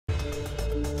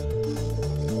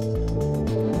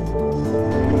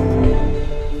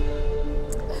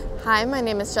Hi, my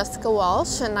name is Jessica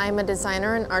Walsh, and I'm a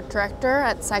designer and art director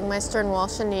at Sagmeister &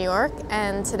 Walsh in New York,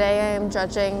 and today I am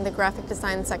judging the graphic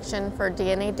design section for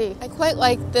D&AD. I quite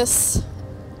like this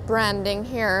branding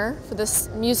here for this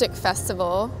music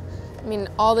festival. I mean,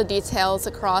 all the details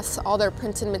across all their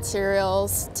printed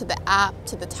materials, to the app,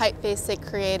 to the typeface they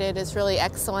created is really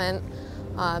excellent.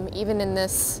 Even in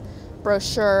this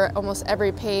brochure, almost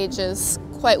every page is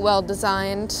quite well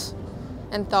designed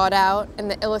and thought out, and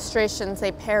the illustrations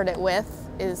they paired it with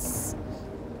is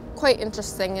quite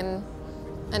interesting and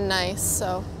nice.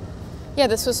 So yeah,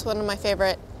 this was one of my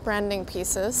favorite branding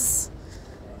pieces.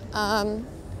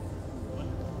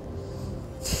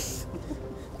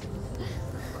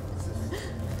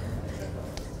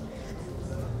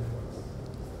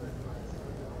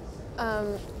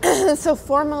 So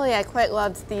formally, I quite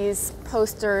loved these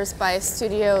posters by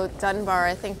Studio Dunbar.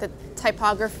 I think the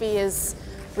typography is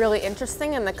really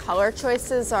interesting, and the color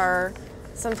choices are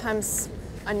sometimes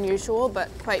unusual but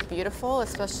quite beautiful,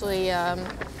 especially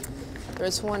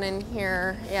there's one in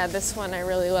here. Yeah, this one I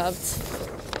really loved.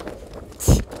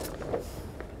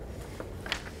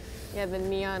 Yeah, the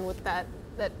neon with that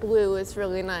blue is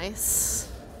really nice.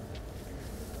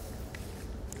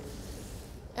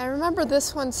 I remember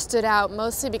this one stood out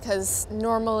mostly because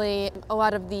normally a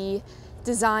lot of the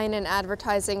design and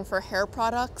advertising for hair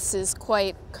products is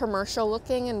quite commercial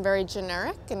looking and very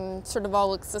generic and sort of all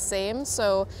looks the same.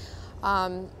 So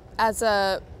as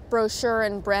a brochure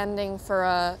and branding for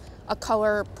a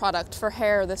color product for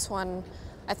hair, this one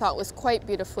I thought was quite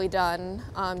beautifully done.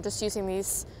 Just using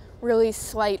these really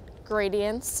slight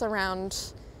gradients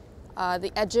around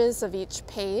the edges of each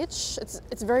page.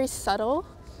 It's very subtle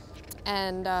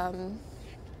and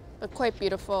but quite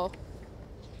beautiful.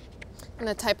 And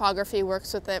the typography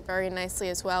works with it very nicely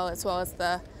as well as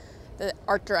the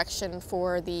art direction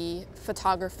for the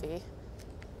photography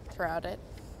throughout it.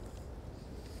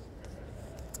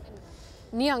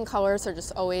 Neon colors are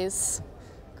just always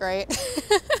great,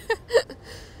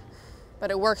 but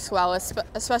it works well,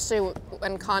 especially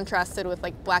when contrasted with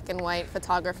like black and white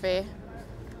photography.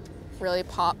 Really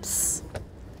pops.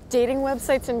 Dating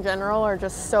websites in general are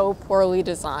just so poorly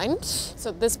designed.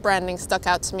 So this branding stuck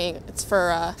out to me. It's for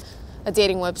a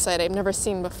dating website I've never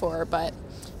seen before, but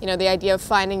you know, the idea of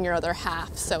finding your other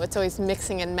half. So it's always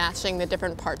mixing and matching the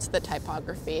different parts of the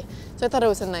typography. So I thought it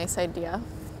was a nice idea.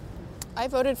 I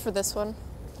voted for this one.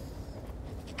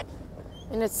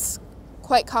 And it's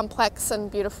quite complex and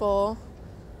beautiful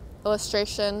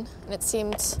illustration, and it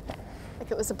seemed like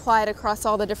it was applied across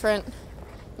all the different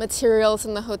materials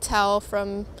in the hotel,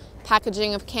 from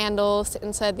packaging of candles to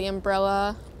inside the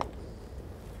umbrella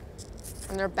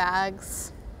and their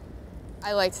bags.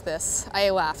 I liked this.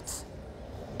 I laughed.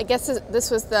 I guess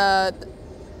this was the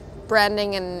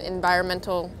branding and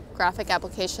environmental graphic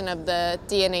application of the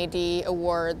D&AD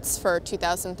Awards for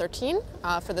 2013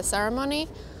 for the ceremony.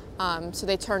 So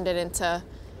they turned it into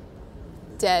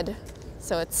dead.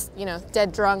 So it's, you know,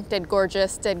 dead drunk, dead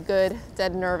gorgeous, dead good,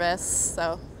 dead nervous.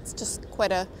 So it's just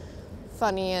quite a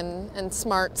funny and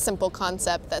smart, simple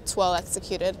concept that's well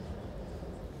executed.